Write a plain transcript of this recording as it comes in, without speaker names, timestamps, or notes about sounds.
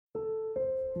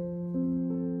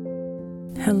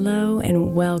Hello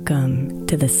and welcome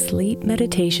to the Sleep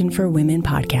Meditation for Women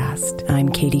podcast. I'm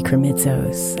Katie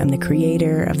Kremitzos. I'm the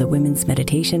creator of the Women's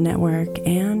Meditation Network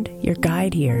and your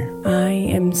guide here. I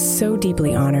am so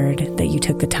deeply honored that you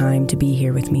took the time to be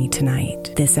here with me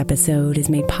tonight. This episode is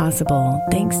made possible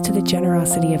thanks to the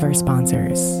generosity of our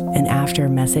sponsors. And after a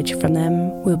message from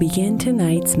them, we'll begin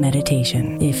tonight's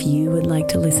meditation. If you would like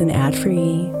to listen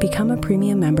ad-free, become a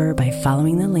premium member by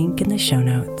following the link in the show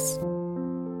notes.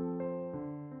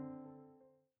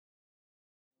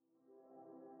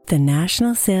 The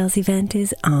national sales event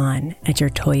is on at your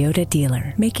Toyota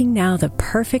dealer, making now the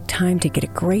perfect time to get a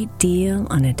great deal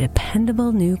on a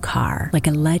dependable new car, like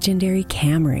a legendary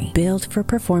Camry, built for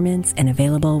performance and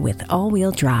available with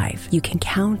all-wheel drive. You can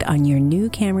count on your new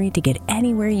Camry to get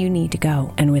anywhere you need to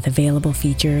go. And with available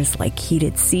features like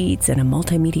heated seats and a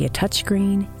multimedia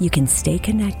touchscreen, you can stay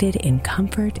connected in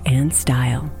comfort and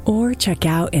style. Or check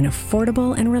out an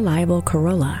affordable and reliable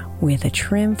Corolla with a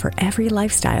trim for every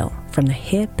lifestyle, from the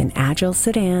hip and agile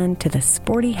sedan to the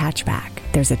sporty hatchback.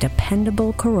 There's a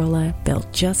dependable Corolla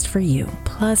built just for you.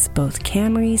 Plus, both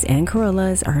Camrys and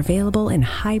Corollas are available in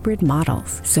hybrid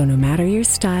models, so no matter your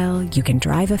style, you can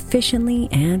drive efficiently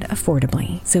and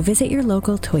affordably. So visit your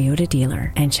local Toyota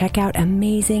dealer and check out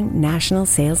amazing national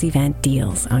sales event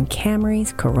deals on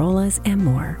Camrys, Corollas, and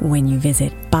more when you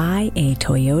visit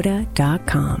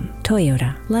buyatoyota.com.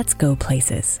 Toyota, let's go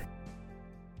places.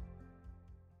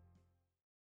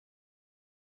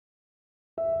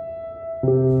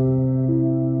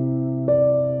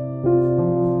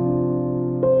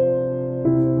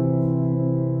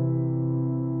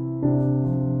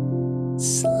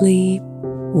 Sleep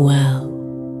well.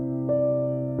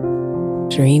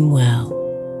 Dream well.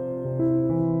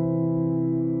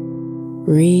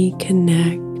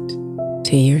 Reconnect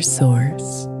to your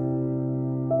source.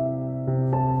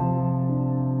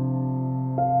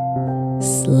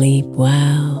 Sleep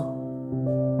well.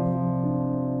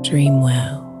 Dream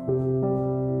well.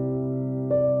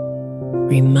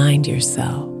 Remind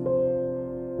yourself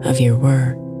of your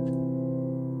worth.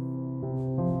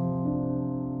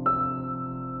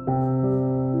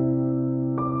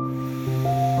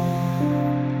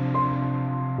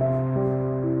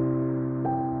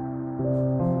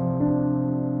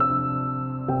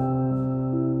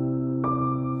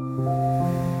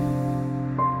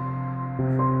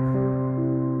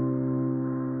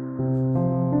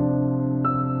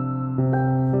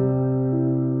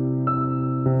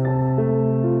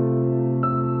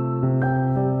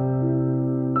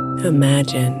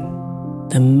 Imagine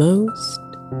the most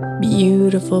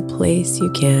beautiful place you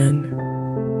can.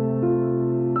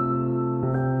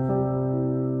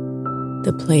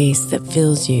 The place that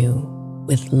fills you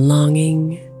with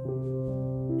longing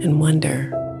and wonder.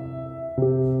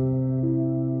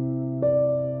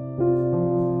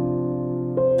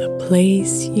 The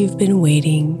place you've been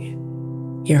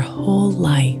waiting your whole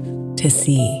life to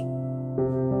see.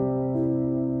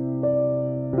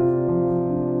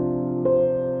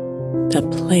 The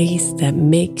place that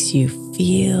makes you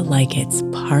feel like it's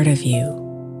part of you.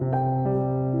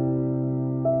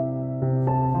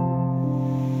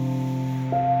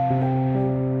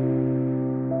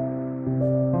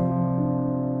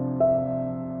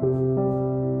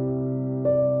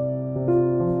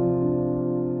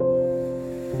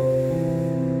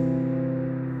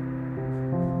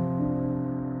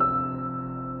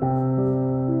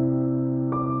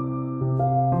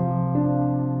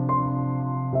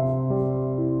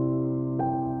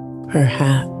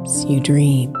 Perhaps you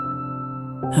dream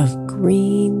of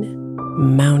green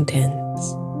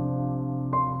mountains,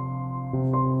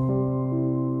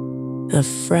 of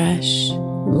fresh,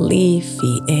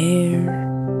 leafy air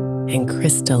and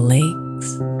crystal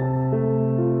lakes.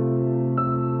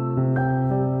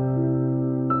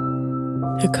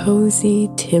 A cozy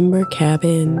timber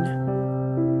cabin,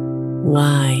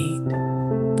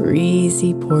 wide,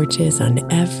 breezy porches on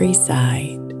every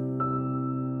side.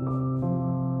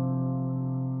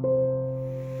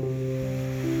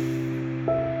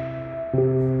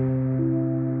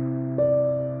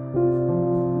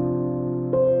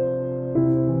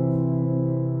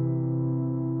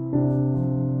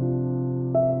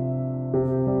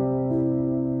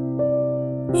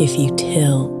 If you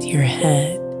tilt your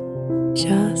head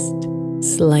just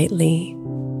slightly,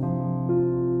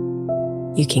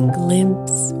 you can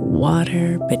glimpse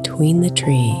water between the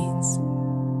trees.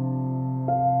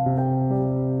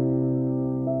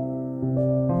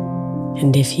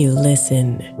 And if you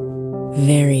listen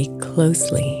very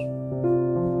closely,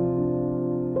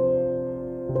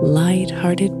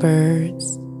 light-hearted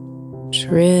birds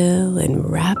trill and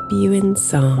wrap you in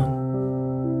song.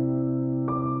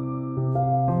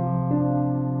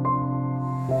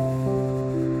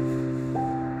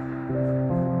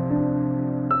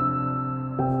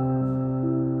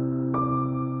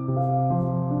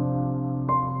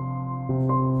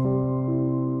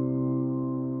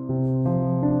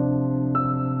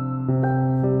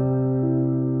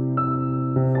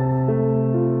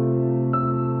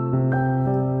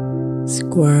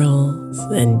 Squirrels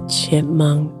and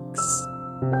chipmunks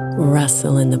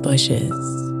rustle in the bushes,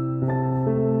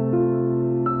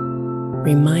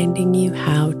 reminding you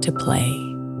how to play.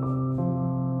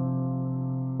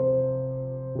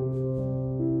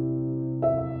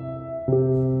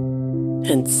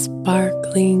 And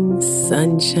sparkling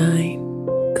sunshine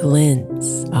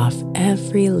glints off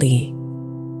every leaf,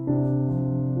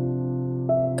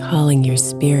 calling your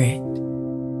spirit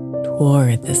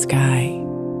toward the sky.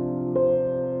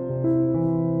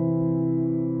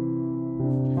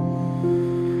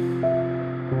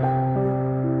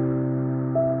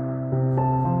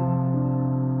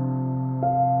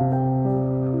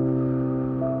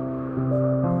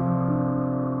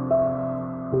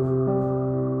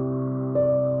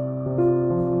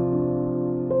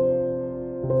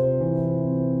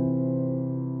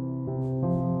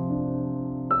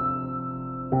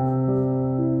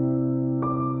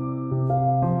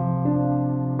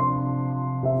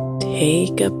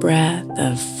 Take a breath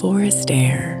of forest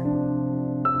air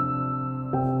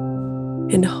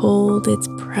and hold its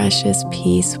precious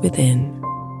peace within.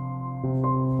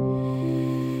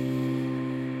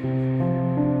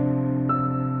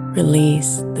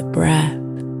 Release the breath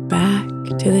back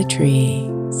to the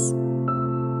trees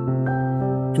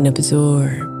and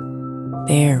absorb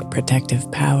their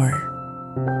protective power.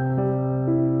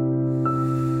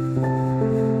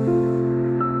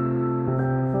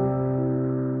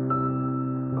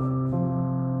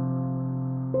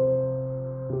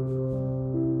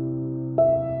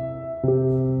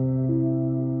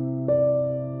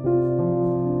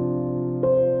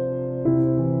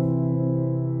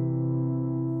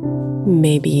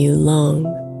 Maybe you long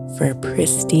for a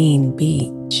pristine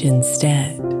beach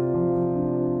instead,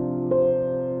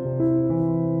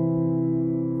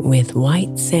 with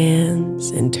white sands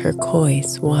and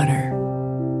turquoise water.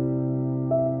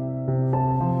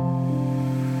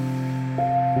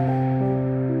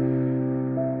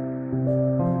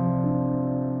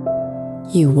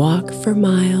 You walk for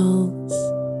miles,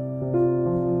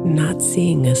 not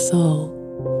seeing a soul,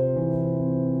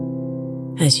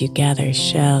 as you gather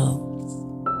shells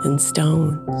and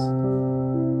stones.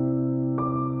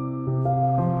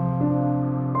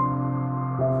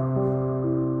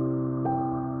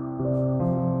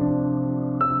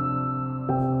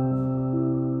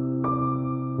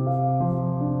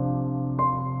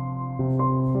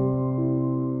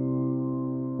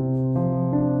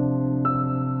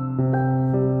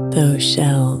 Those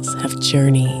shells have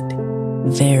journeyed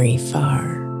very far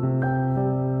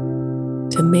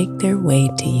to make their way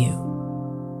to you.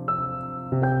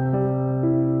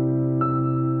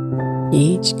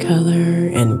 Each color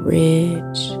and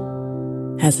ridge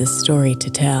has a story to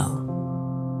tell,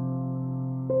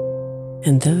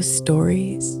 and those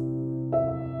stories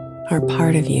are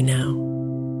part of you now.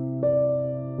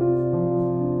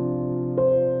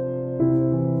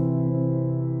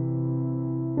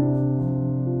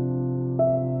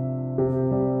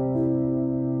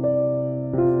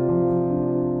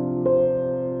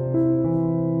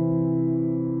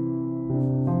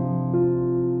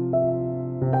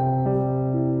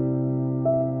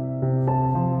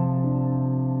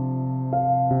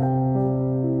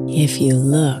 If you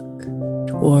look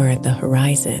toward the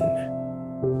horizon,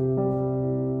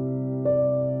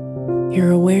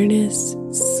 your awareness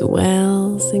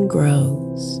swells and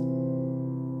grows.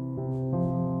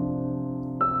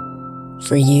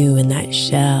 For you and that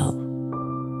shell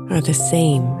are the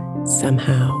same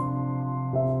somehow.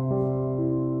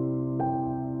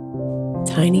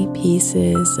 Tiny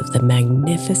pieces of the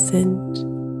magnificent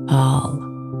all.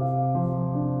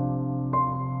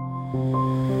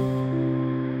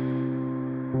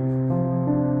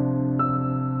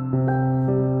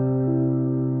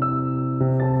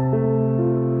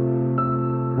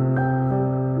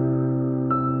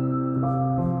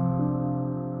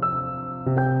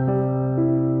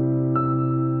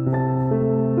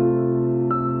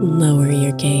 Lower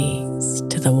your gaze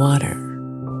to the water.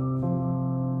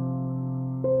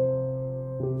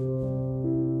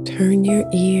 Turn your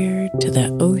ear to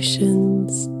the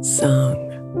ocean's song.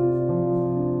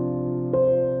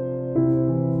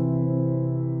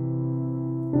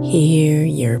 Hear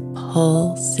your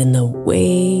pulse in the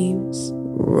waves'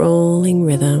 rolling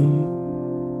rhythm.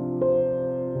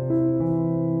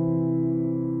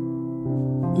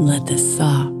 Let the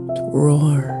soft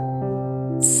roar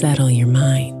settle your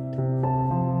mind.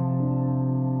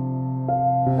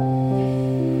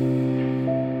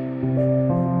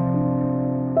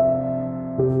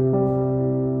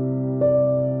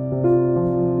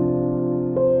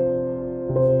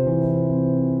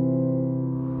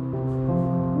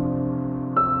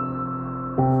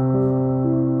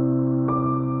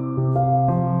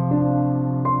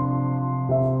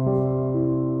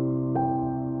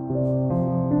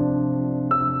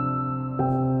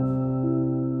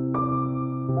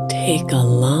 Take a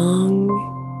long,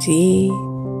 deep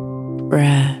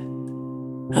breath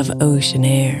of ocean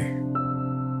air.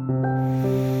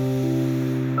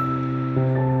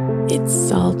 Its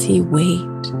salty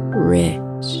weight,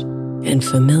 rich and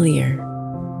familiar.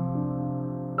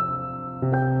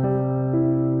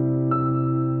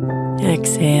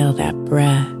 Exhale that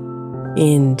breath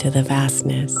into the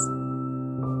vastness,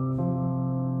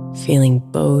 feeling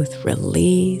both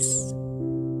release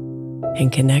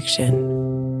and connection.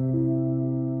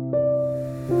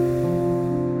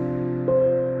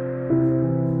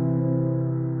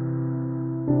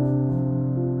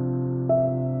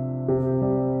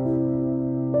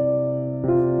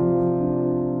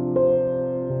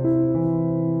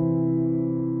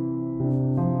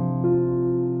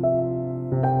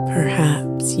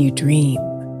 Perhaps you dream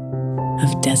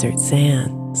of desert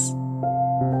sands,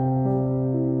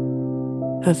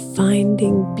 of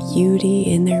finding beauty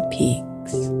in their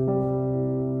peaks.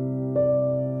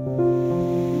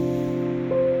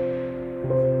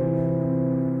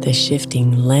 The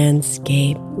shifting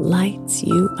landscape lights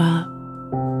you up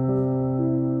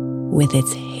with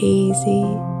its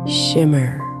hazy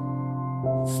shimmer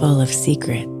full of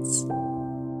secrets.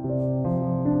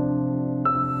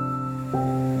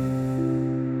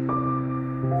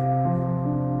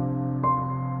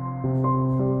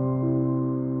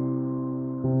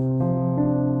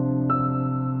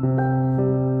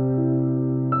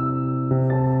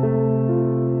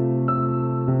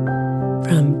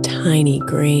 From tiny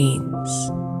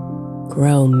grains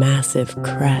grow massive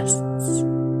crests,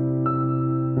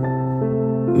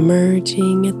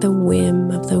 merging at the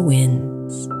whim of the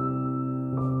winds.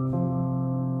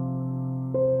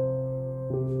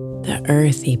 The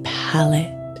earthy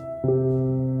palette,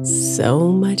 so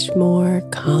much more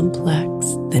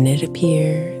complex than it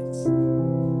appears,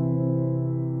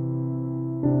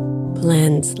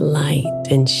 blends light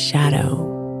and shadow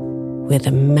with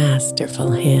a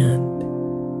masterful hand.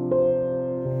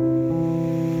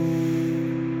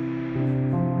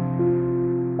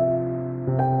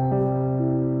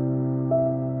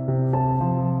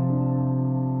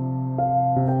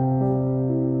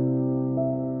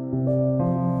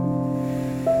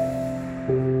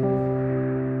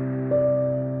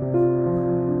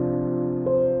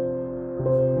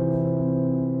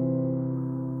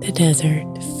 The desert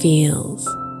feels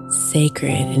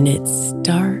sacred in its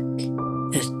stark,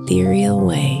 ethereal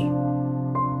way.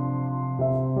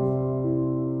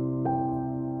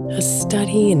 A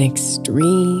study in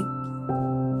extreme,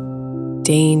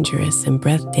 dangerous, and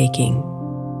breathtaking.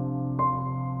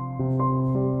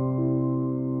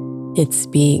 It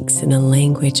speaks in a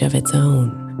language of its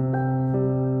own,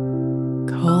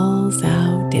 calls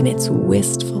out in its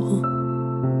wistful,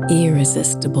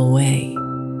 irresistible way.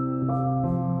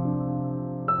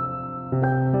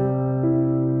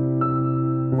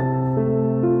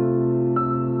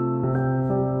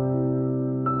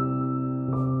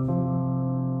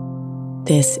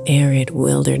 This arid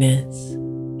wilderness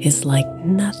is like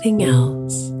nothing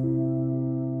else,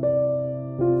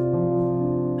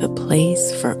 a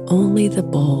place for only the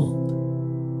bold.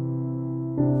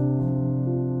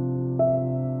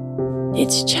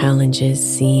 Its challenges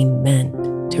seem meant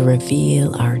to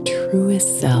reveal our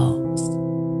truest selves,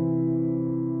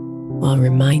 while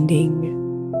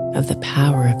reminding of the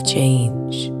power of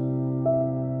change.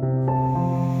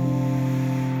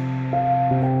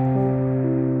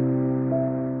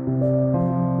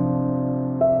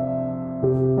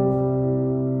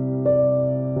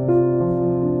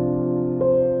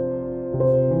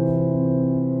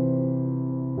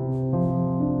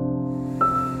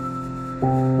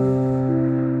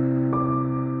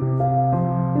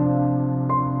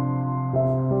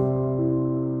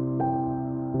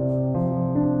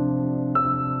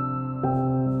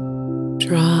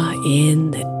 Draw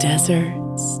in the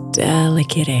desert's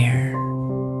delicate air,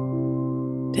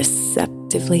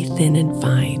 deceptively thin and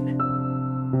fine.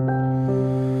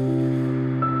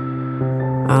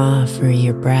 Offer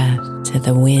your breath to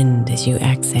the wind as you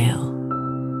exhale,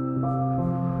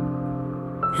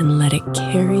 and let it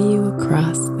carry you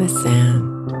across the sand.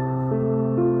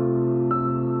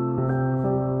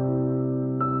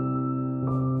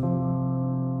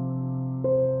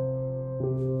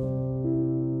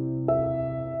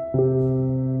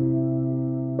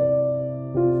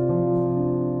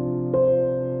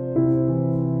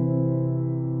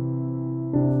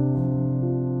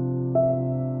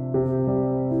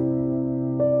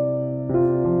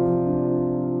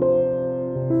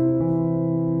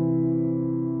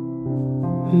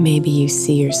 Maybe you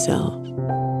see yourself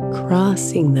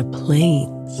crossing the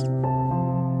plains,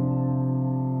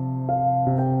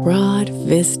 broad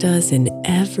vistas in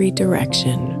every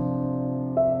direction,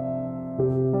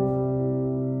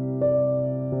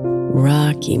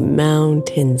 rocky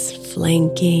mountains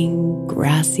flanking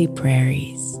grassy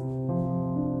prairies,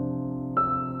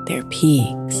 their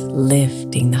peaks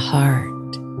lifting the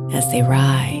heart as they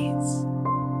rise.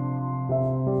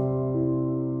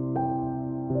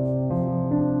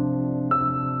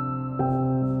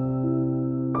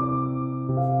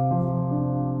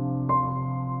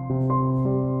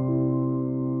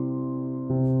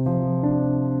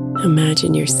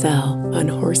 Imagine yourself on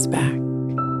horseback,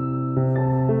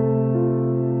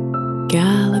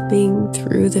 galloping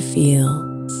through the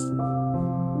fields.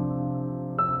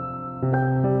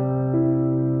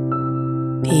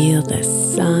 Feel the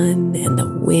sun and the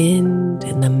wind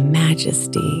and the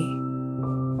majesty.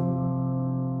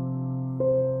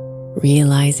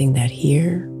 Realizing that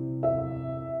here,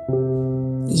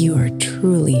 you are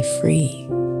truly free.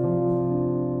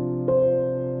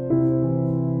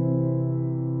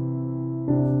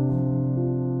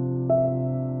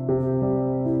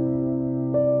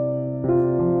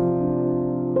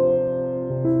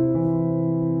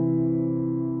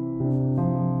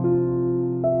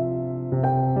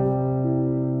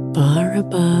 Far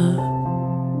above,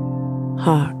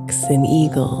 hawks and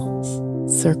eagles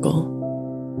circle.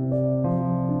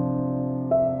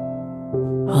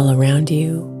 All around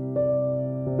you,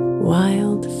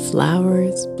 wild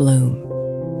flowers bloom.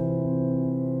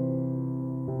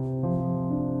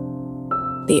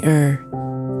 The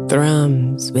earth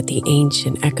thrums with the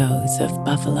ancient echoes of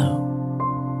buffalo.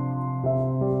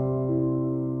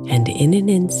 And in an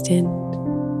instant,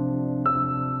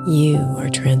 you are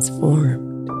transformed.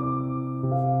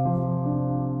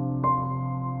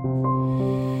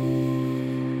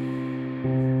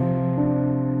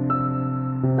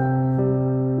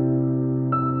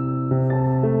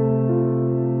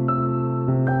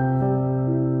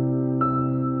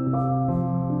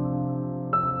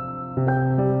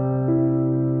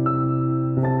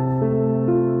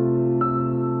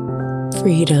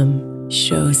 Freedom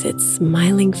shows its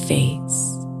smiling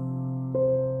face,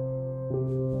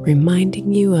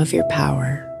 reminding you of your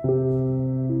power.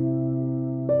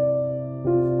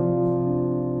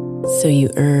 So you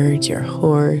urge your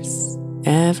horse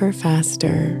ever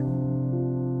faster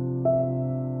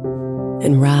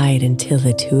and ride until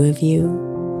the two of you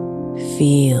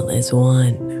feel as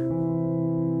one.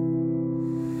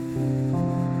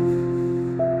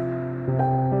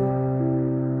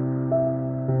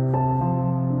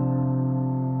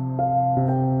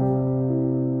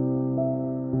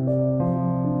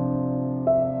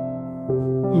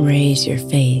 Raise your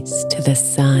face to the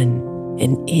sun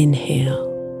and inhale.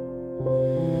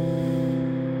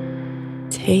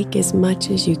 Take as much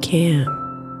as you can.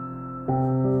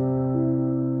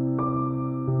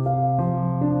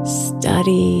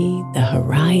 Study the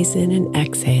horizon and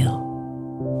exhale,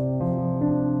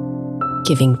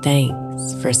 giving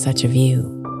thanks for such a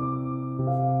view.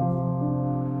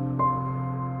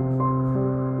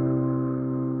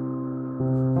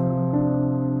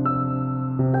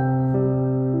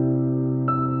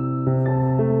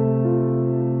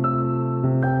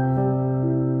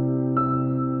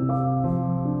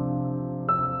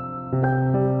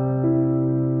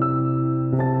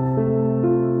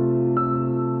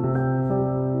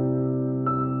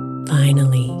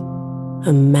 Finally,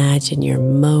 imagine your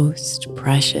most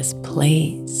precious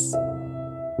place,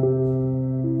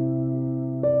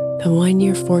 the one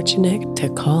you're fortunate to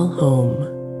call home.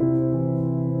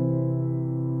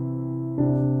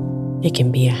 It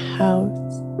can be a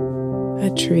house, a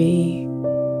tree,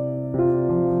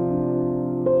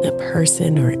 a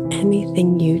person, or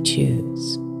anything you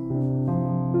choose.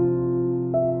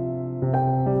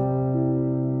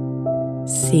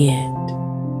 See it.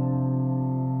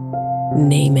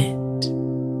 Name it.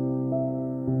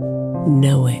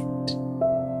 Know it.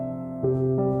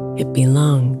 It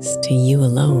belongs to you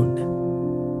alone.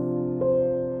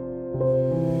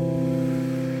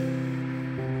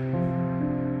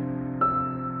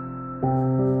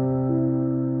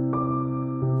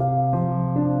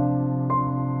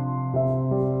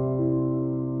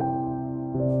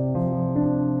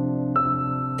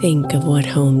 Think of what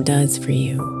home does for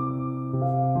you.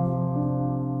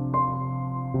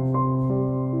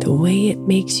 The way it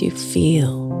makes you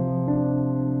feel.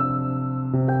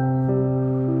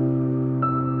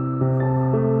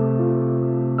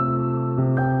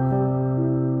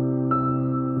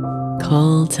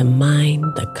 Call to mind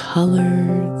the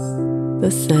colors,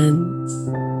 the scents,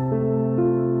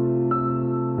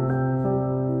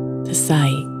 the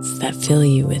sights that fill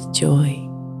you with joy.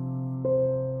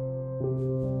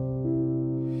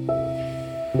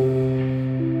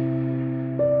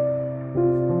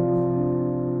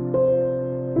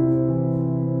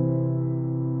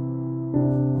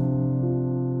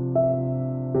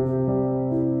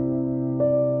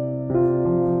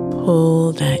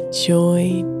 that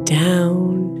joy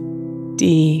down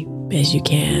deep as you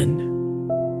can.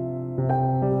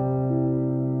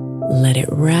 Let it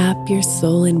wrap your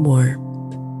soul in warmth.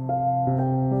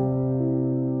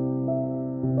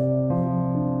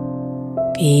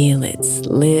 Feel it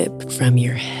slip from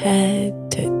your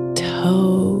head to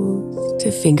toes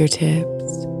to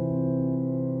fingertips,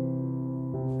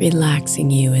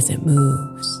 relaxing you as it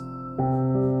moves.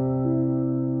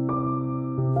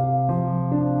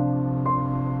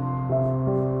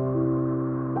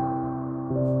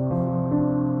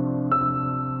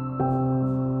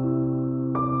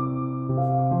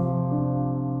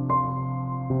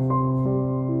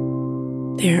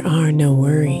 There are no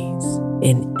worries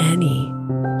in any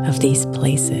of these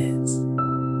places.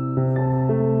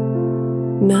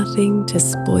 Nothing to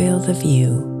spoil the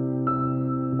view.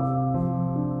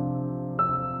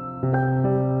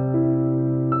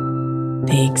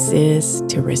 They exist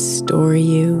to restore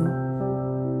you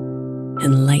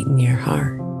and lighten your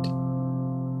heart,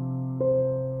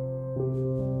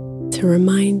 to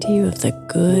remind you of the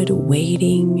good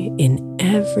waiting in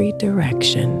every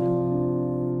direction.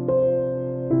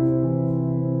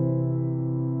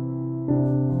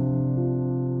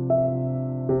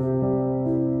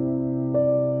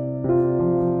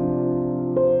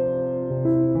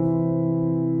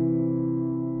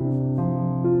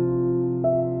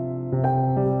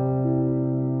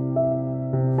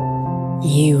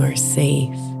 You are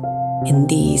safe in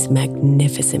these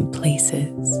magnificent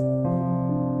places.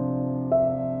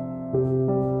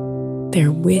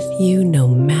 They're with you no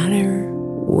matter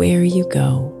where you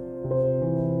go.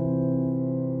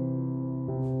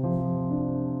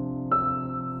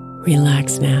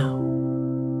 Relax now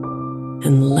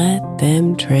and let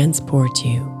them transport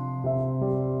you.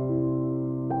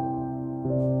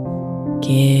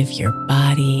 Give your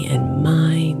body and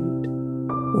mind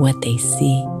what they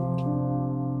seek.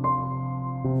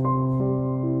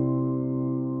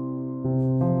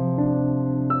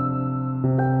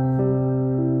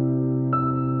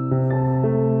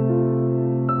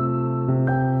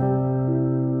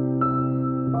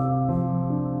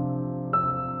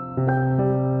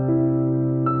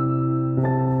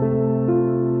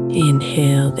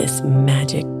 Inhale this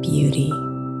magic beauty.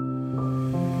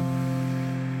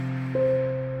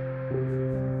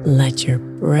 Let your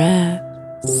breath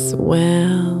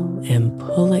swell and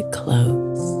pull it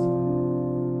close.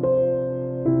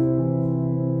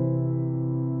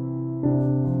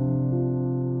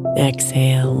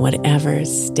 Exhale whatever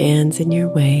stands in your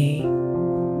way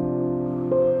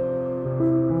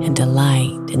and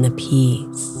delight in the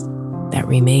peace that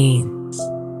remains.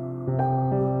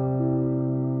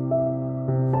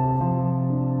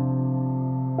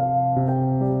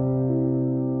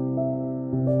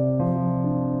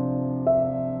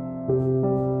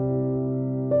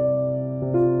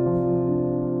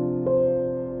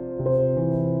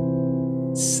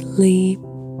 Sleep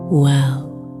well.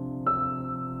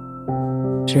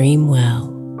 Dream well.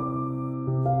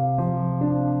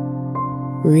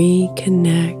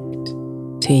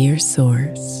 Reconnect to your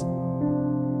source.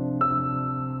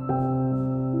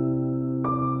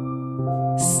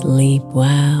 Sleep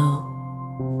well.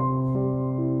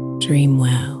 Dream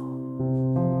well.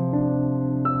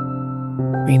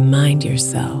 Remind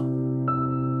yourself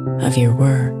of your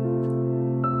worth.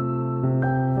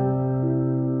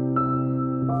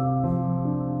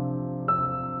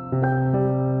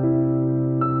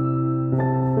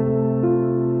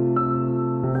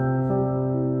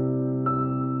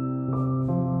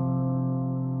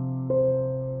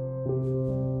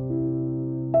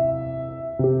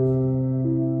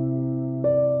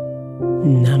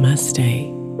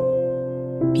 Namaste,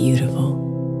 beautiful.